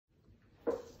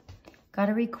Got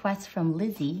a request from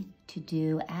Lizzie to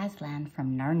do Aslan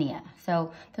from Narnia.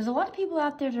 So there's a lot of people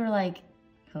out there that are like,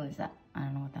 who is that? I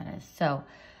don't know what that is. So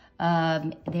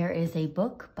there is a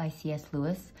book by C.S.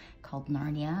 Lewis called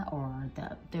Narnia, or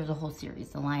there's a whole series,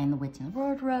 The Lion, the Witch, and the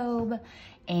Wardrobe.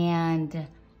 And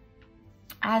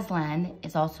Aslan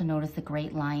is also known as the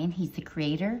Great Lion. He's the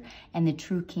creator and the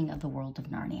true king of the world of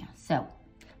Narnia. So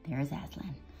there is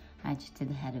Aslan. I just did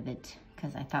the head of it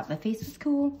because I thought the face was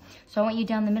cool. So I want you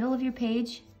down the middle of your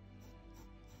page.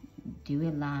 Do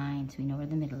a line so we know where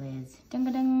the middle is.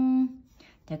 Dun-ga-dung.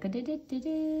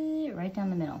 Da-ga-da-da-da-da. Right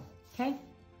down the middle, okay?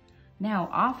 Now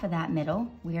off of that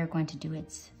middle, we are going to do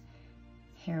its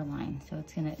hairline. So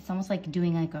it's almost like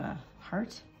doing like a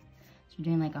heart. So we're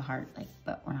doing like a heart,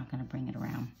 but we're not gonna bring it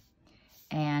around.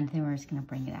 And then we're just gonna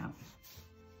bring it out.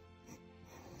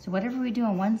 So whatever we do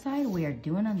on one side, we are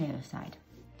doing on the other side.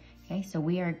 Okay, so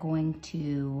we are going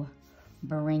to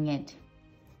bring it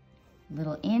a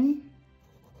little in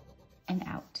and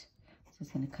out. So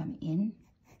it's gonna come in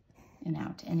and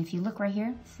out. And if you look right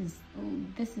here,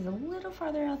 this is a little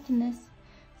farther out than this.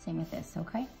 Same with this,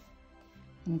 okay?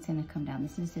 And it's gonna come down.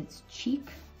 This is its cheek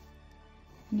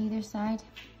on either side.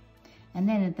 And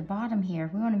then at the bottom here,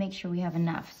 we wanna make sure we have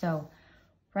enough. So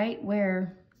right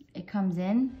where it comes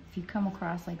in, if you come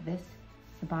across like this,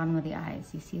 the bottom of the eyes,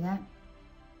 you see that?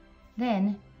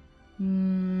 Then,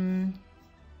 a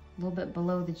little bit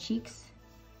below the cheeks,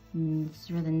 this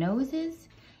is where the nose is.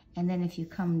 And then if you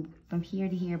come from here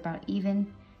to here, about even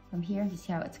from here, you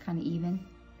see how it's kind of even?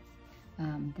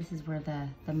 This is where the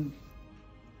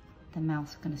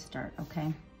mouth's gonna start,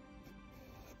 okay?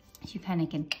 So you kind of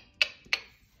can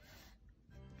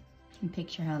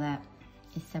picture how that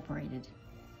is separated.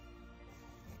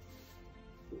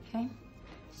 Okay,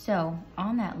 so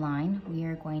on that line, we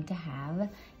are going to have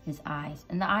his eyes.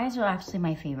 And the eyes are actually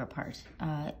my favorite part.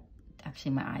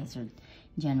 Actually, my eyes are in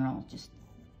general,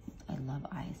 I love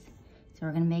eyes. So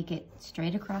we're gonna make it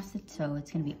straight across it, so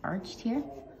it's gonna be arched here.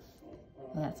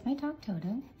 Well, that's my dog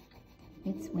Toto.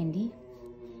 It's windy.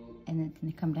 And it's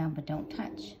gonna come down, but don't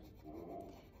touch.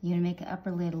 You're gonna make the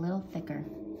upper lid a little thicker.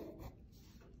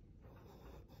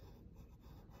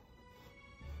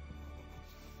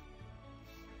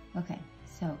 Okay,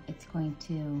 so it's going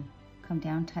to come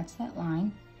down, touch that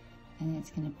line, and it's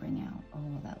gonna bring out,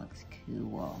 oh, that looks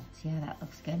cool. See how that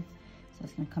looks good? So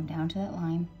it's gonna come down to that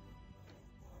line,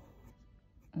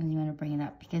 and then you wanna bring it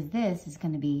up, because this is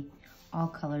gonna be all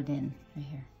colored in right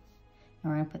here.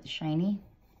 And we're gonna put the shiny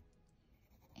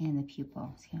and the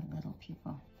pupil. See a little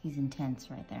pupil. He's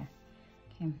intense right there.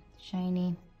 Okay,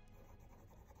 shiny,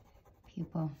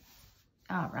 pupil.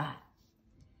 All right.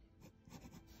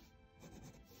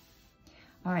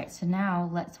 All right, so now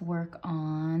let's work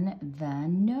on the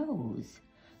nose.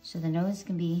 So the nose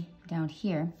can be down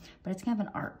here, but it's gonna have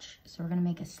an arch. So we're gonna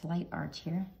make a slight arch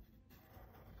here.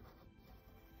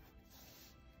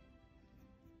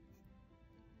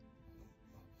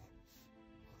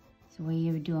 So what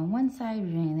you would do on one side,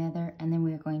 we're doing the other, and then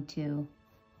we're going to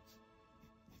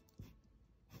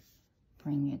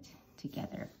bring it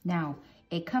together. Now,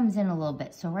 it comes in a little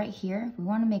bit. So right here, we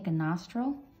wanna make a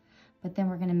nostril, but then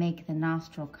we're gonna make the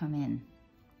nostril come in.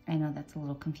 I know that's a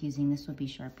little confusing. This will be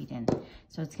Sharpied in.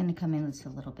 So it's gonna come in just a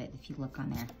little bit if you look on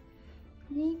there.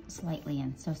 Slightly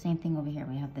in. So same thing over here.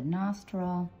 We have the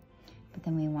nostril, but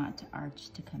then we want to arch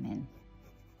to come in.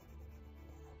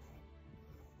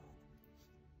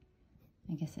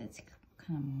 I guess it's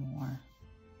kind of more,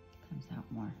 comes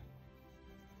out more.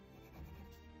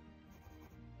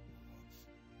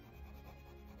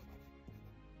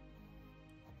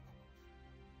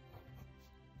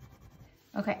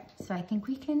 Okay, so I think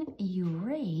we can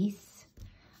erase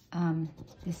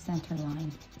this center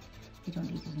line. We don't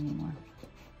need it anymore.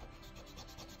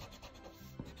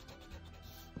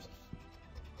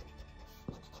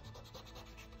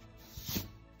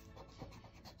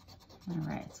 All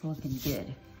right, it's looking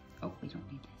good. Oh, we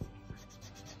don't need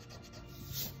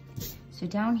this. So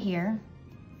down here,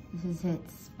 this is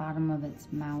its bottom of its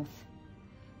mouth.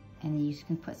 And then you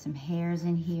can put some hairs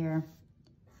in here.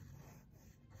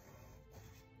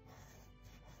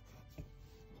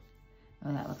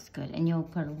 Oh, that looks good. And you'll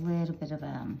put a little bit of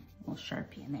a little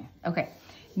Sharpie in there. Okay,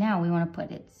 now we want to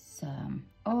put its,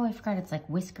 oh, I forgot it's like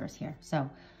whiskers here. So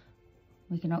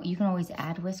you can always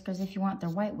add whiskers if you want. They're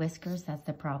white whiskers, that's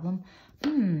the problem.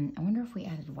 I wonder if we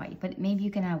added white, but maybe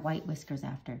you can add white whiskers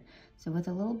after. So with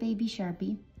a little baby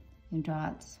Sharpie, you draw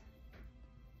its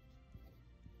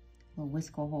little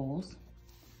whisker holes.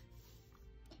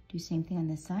 Do the same thing on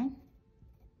this side.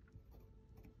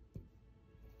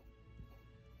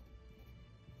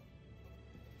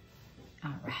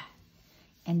 All right.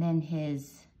 And then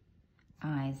his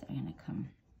eyes are gonna come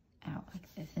out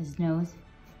like this. His nose.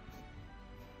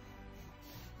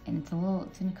 And it's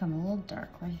gonna come a little dark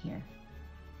right here.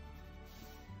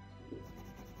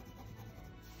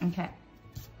 Okay,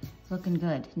 it's looking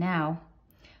good. Now,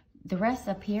 the rest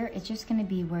up here, it's just gonna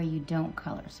be where you don't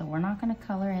color. So we're not gonna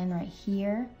color in right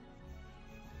here,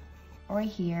 or right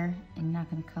here, and you're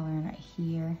not gonna color in right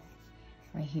here,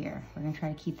 right here. We're gonna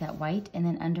try to keep that white, and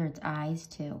then under its eyes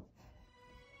too.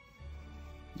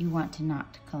 You want to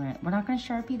not color it. We're not gonna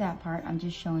Sharpie that part. I'm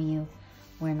just showing you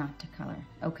where not to color,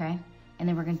 okay? And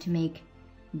then we're going to make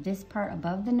this part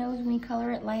above the nose when we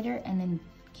color it lighter, and then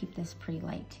keep this pretty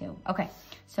light too. Okay,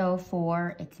 so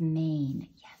for its mane,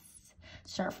 yes.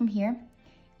 Start from here,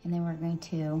 and then we're going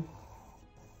to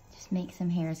just make some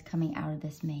hairs coming out of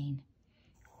this mane.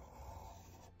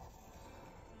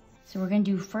 So we're gonna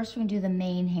do, first we're gonna do the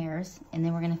mane hairs, and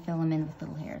then we're gonna fill them in with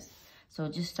little hairs. So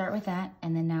just start with that,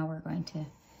 and then now we're going to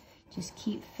just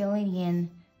keep filling in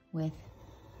with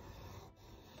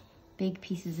big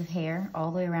pieces of hair all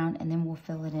the way around, and then we'll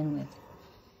fill it in with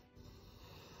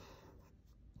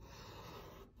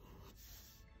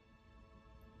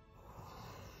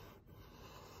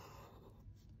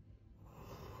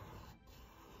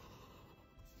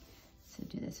so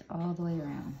do this all the way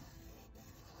around.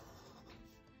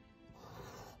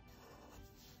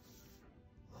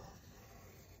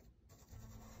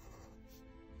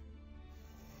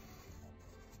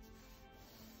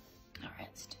 All right,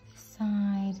 let's do this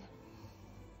side.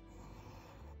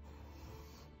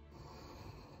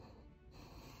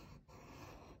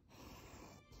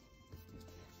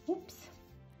 Oops.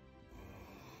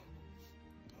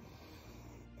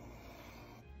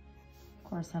 Of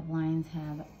course, lions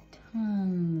have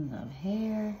tons of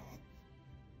hair.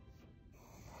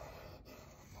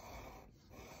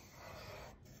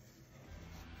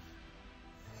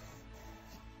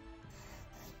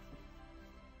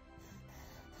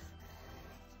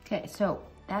 Okay, so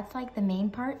that's like the main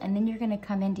part, and then you're gonna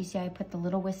come in, do you see I put the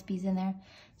little wispies in there?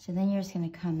 So then you're just gonna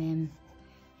come in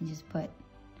and just put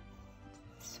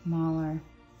smaller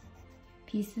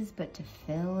pieces, but to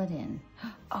fill it in.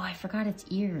 Oh, I forgot its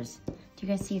ears. Do you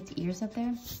guys see its ears up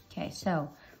there? Okay, so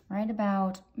right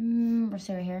about, let's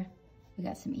see right here. We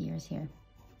got some ears here.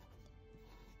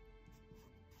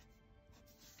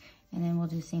 And then we'll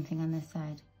do the same thing on this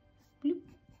side. Bloop.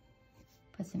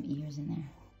 Put some ears in there.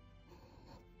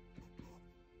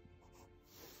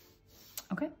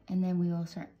 Okay, and then we will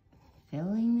start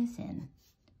filling this in.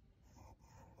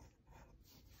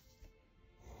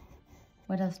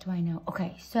 What else do I know?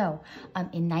 Okay, so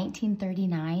in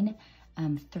 1939,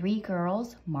 3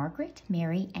 girls, Margaret,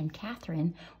 Mary, and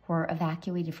Catherine, were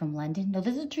evacuated from London. No,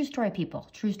 this is a true story, people,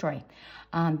 true story,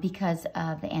 because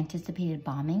of the anticipated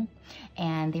bombing,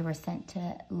 and they were sent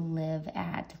to live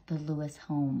at the Lewis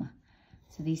home.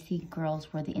 So these 3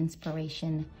 girls were the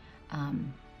inspiration.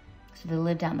 So they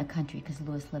lived out in the country because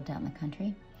Lewis lived out in the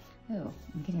country. Oh,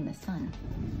 I'm getting the sun.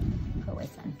 Go away,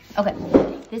 sun. Okay,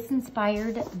 this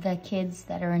inspired the kids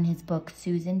that are in his book,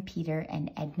 Susan, Peter,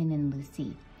 and Edmund and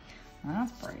Lucy.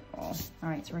 That's pretty cool. All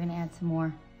right, so we're gonna add some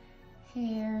more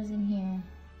hairs in here.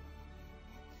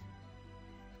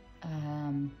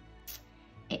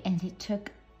 And it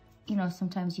took, you know,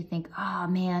 sometimes you think, oh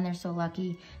man, they're so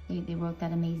lucky. They wrote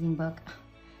that amazing book.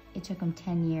 It took them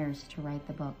 10 years to write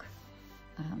the book.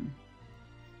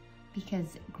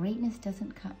 Because greatness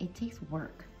doesn't come, it takes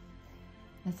work.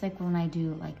 That's like when I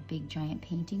do like big giant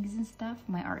paintings and stuff.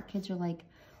 My art kids are like,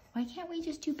 why can't we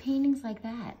just do paintings like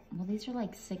that? Well, these are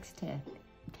like 6 to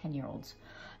 10-year-olds.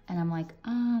 And I'm like,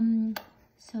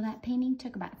 so that painting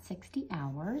took about 60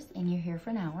 hours and you're here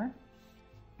for an hour.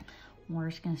 We're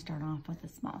just gonna start off with the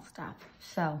small stuff.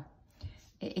 So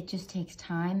it just takes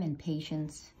time and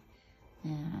patience.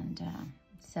 And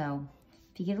so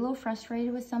if you get a little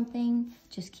frustrated with something,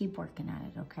 just keep working at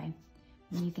it, okay?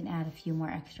 And you can add a few more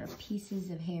extra pieces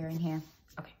of hair in here.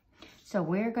 Okay, so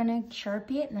we're gonna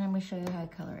Sharpie it, and then I'm gonna show you how to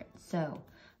color it. So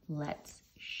let's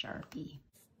Sharpie.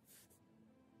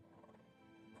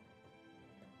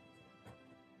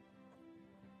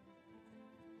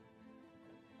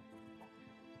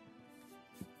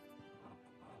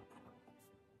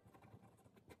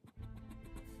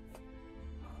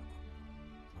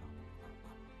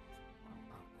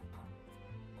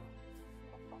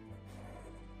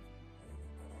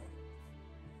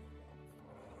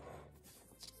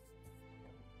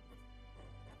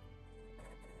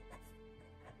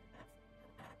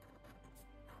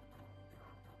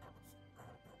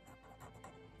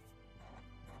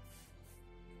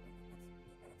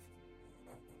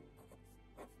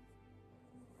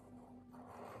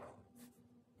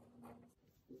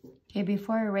 Okay,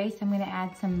 before I erase, I'm gonna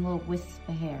add some little wisps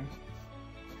of hair.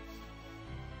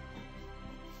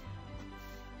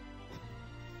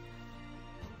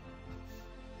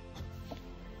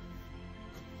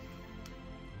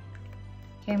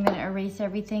 Okay, I'm gonna erase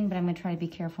everything, but I'm gonna try to be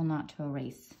careful not to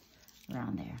erase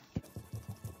around there.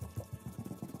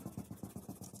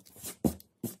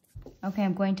 Okay,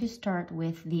 I'm going to start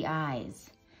with the eyes.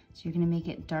 So you're gonna make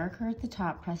it darker at the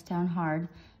top, press down hard,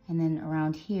 and then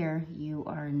around here, you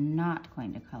are not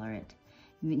going to color it.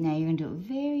 Now you're gonna do it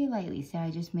very lightly. See how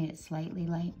I just made it slightly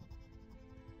light?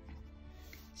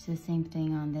 It's the same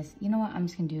thing on this. You know what, I'm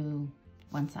just gonna do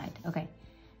one side. Okay,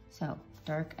 so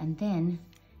dark, and then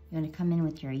you're gonna come in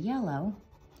with your yellow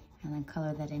and then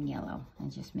color that in yellow.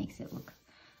 And it just makes it look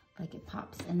like it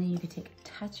pops. And then you could take a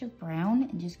touch of brown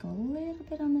and just go a little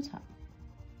bit on the top.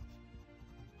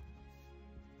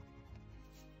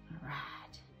 All right.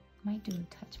 Might do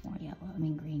a touch more yellow,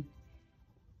 green.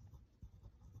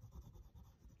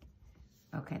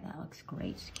 Okay, that looks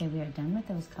great. Okay, we are done with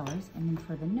those colors. And then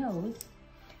for the nose,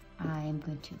 I am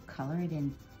going to color it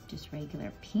in just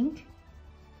regular pink.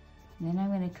 And then I'm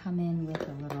going to come in with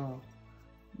a little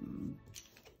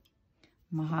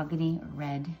mahogany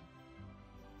red.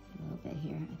 A little bit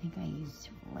here. I think I used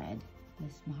red,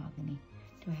 this mahogany.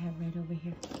 Do I have red over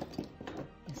here?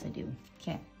 Yes, I do.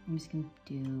 Okay, I'm just going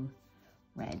to do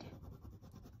red.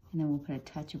 And then we'll put a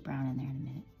touch of brown in there in a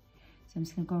minute. So I'm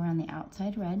just going to go around the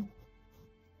outside red.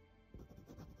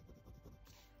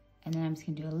 And then I'm just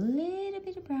going to do a little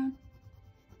bit of brown.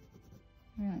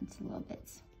 Around its little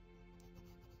bits.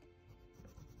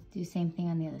 Do the same thing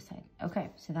on the other side. Okay,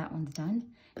 so that one's done.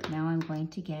 Now I'm going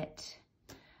to get,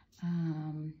 I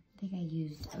think I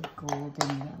used a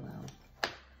golden yellow.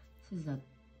 This is a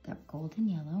golden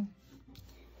yellow.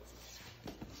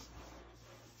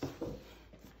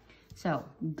 So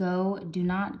do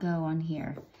not go on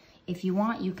here. If you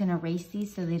want, you can erase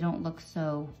these so they don't look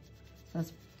so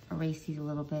let's erase these a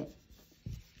little bit.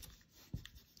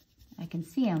 I can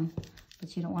see them,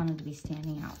 but you don't want them to be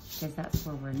standing out because that's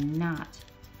where we're not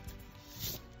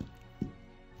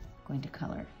going to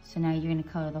color. So now you're going to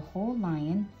color the whole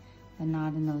lion, but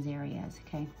not in those areas,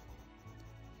 okay?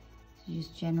 So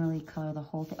just generally color the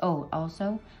whole thing. Oh,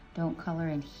 also, don't color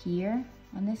in here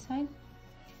on this side.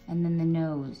 And then the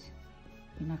nose,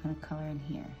 you're not going to color in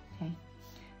here, okay?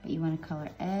 But you want to color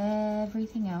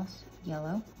everything else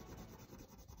yellow.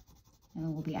 And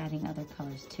then we'll be adding other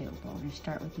colors too, but we're going to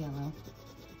start with yellow.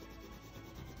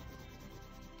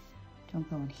 Don't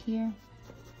go in here.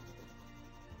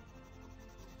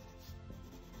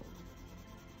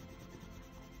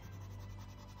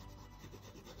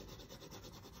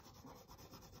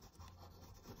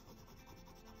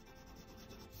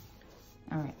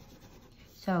 All right,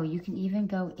 so you can even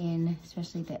go in,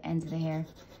 especially the ends of the hair,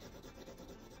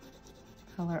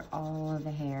 color all of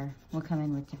the hair. We'll come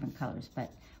in with different colors, but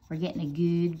we're getting a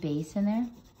good base in there.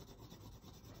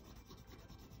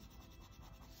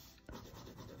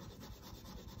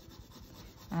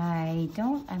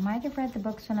 I might have read the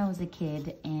books when I was a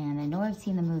kid, and I know I've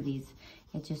seen the movies.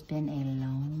 It's just been a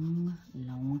long,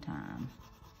 long time.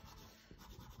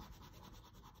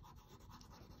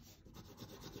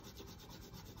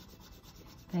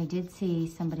 But I did see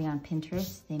somebody on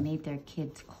Pinterest, they made their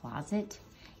kid's closet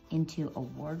into a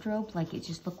wardrobe. Like it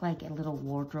just looked like a little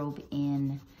wardrobe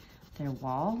in their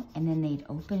wall. And then they'd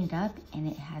open it up and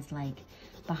it has like,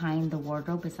 behind the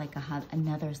wardrobe is like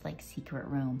another like secret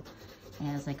room. And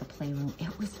it has like a playroom.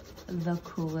 It was the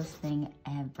coolest thing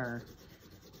ever.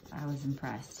 I was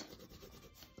impressed.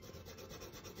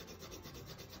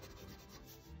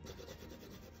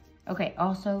 Okay,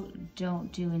 also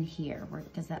don't do in here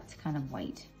because that's kind of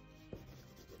white.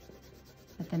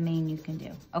 But the main you can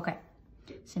do. Okay,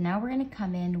 so now we're gonna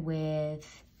come in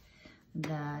with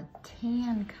the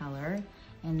tan color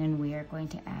and then we are going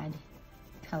to add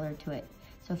color to it.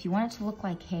 So if you want it to look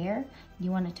like hair, you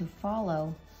want it to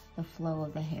follow the flow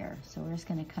of the hair. So we're just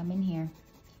gonna come in here.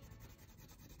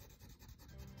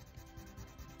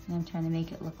 And I'm trying to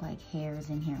make it look like hair is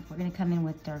in here. We're gonna come in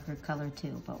with darker color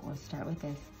too, but we'll start with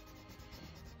this.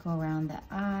 Go around the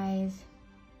eyes.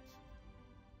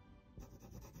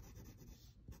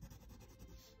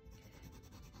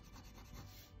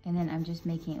 And then I'm just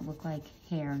making it look like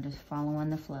hair and just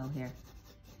following the flow here.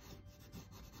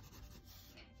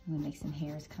 I'm gonna make some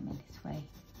hairs coming this way.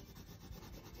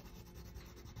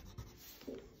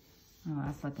 Oh,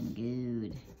 that's looking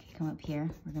good. Okay, come up here.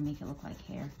 We're gonna make it look like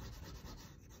hair.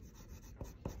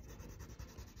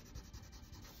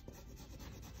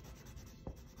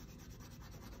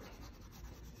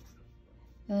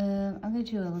 I'm gonna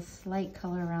do a slight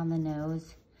color around the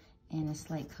nose and a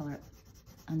slight color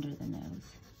under the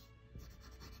nose.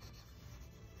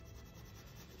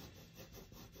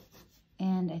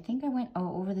 And I think I went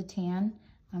over the tan.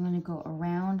 I'm gonna go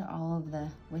around all of the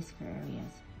whisker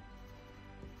areas.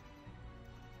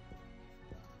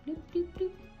 Bloop, bloop,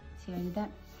 bloop. See how I did that?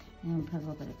 And then we'll put a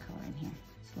little bit of color in here,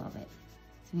 just a little bit.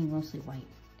 It's gonna be mostly white.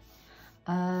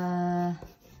 I'm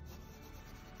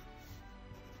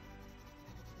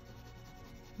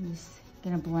just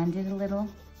gonna blend it a little.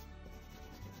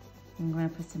 I'm gonna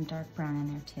put some dark brown in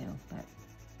there too, but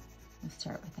we'll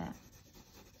start with that.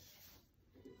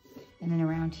 And then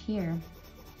around here,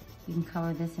 you can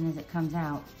color this, and as it comes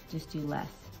out, just do less.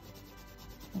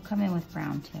 We'll come in with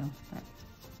brown too, but.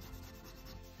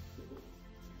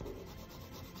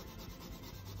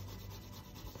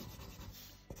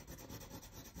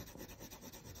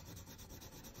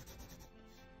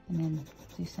 And then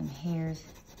do some hairs.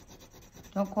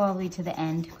 Don't go all the way to the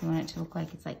end. We want it to look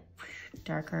like it's like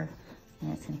darker,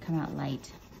 and it's gonna come out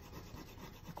light.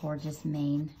 Gorgeous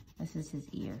mane. This is his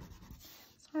ear.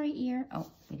 Sorry, ear. Oh,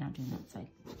 we're not doing that side.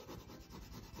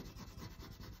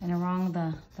 And along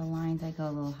the lines, I go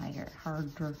a little higher,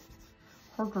 harder.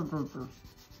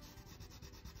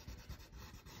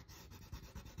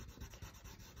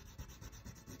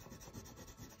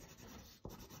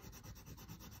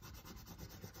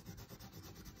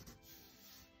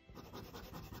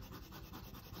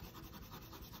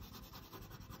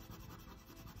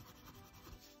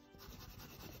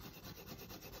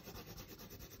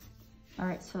 All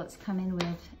right, so let's come in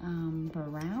with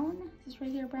brown. Is this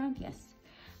regular brown? Yes.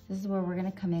 This is where we're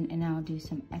gonna come in, and now do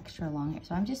some extra long hair.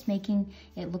 So I'm just making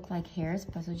it look like hairs,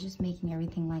 but so just making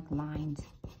everything like lines.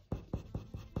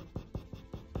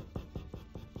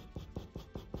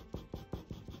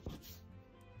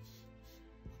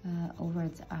 Over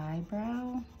its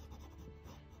eyebrow,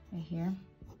 right here.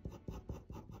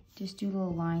 Just do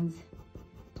little lines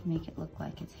to make it look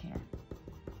like it's hair.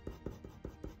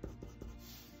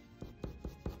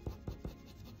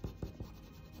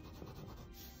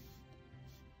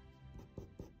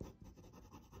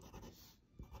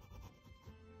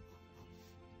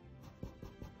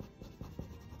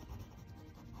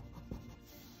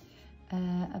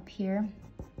 Up here,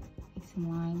 make some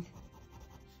lines.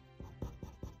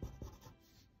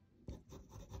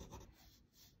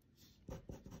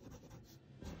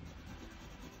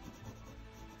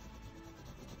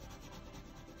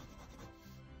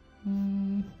 I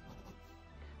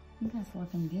think that's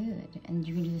looking good. And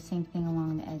you can do the same thing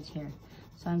along the edge here.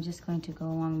 So I'm just going to go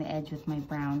along the edge with my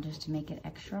brown just to make it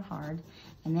extra hard,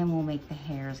 and then we'll make the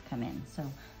hairs come in. So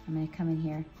I'm gonna come in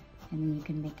here, and then you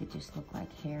can make it just look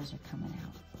like hairs are coming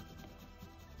out.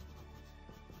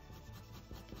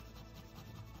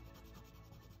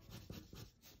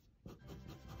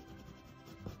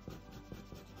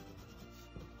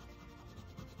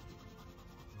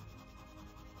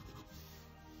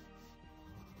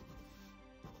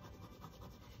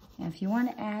 Now if you want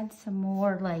to add some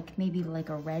more, like maybe like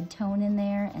a red tone in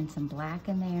there and some black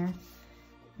in there,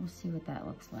 we'll see what that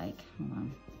looks like. Hold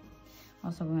on.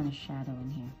 Also, we're going to shadow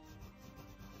in here.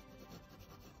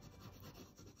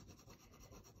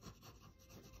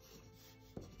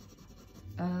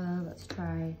 Let's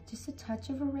try just a touch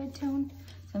of a red tone.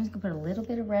 So I'm just gonna put a little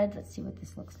bit of red. Let's see what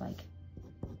this looks like.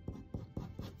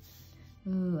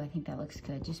 Ooh, I think that looks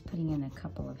good. Just putting in a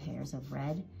couple of hairs of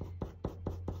red.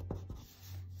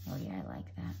 Oh yeah, I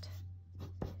like that.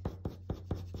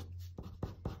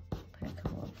 Put a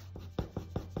couple of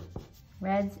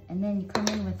reds, and then you come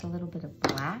in with a little bit of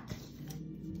black.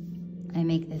 I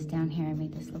make this down here, I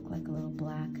make this look like a little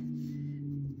black.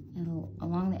 And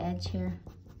along the edge here,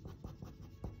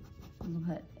 I'm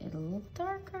gonna put it a little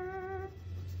darker.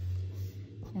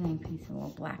 And then put some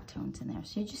little black tones in there.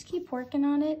 So you just keep working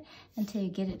on it until you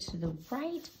get it to the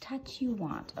right touch you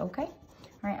want, okay?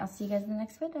 All right, I'll see you guys in the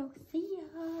next video. See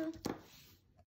ya.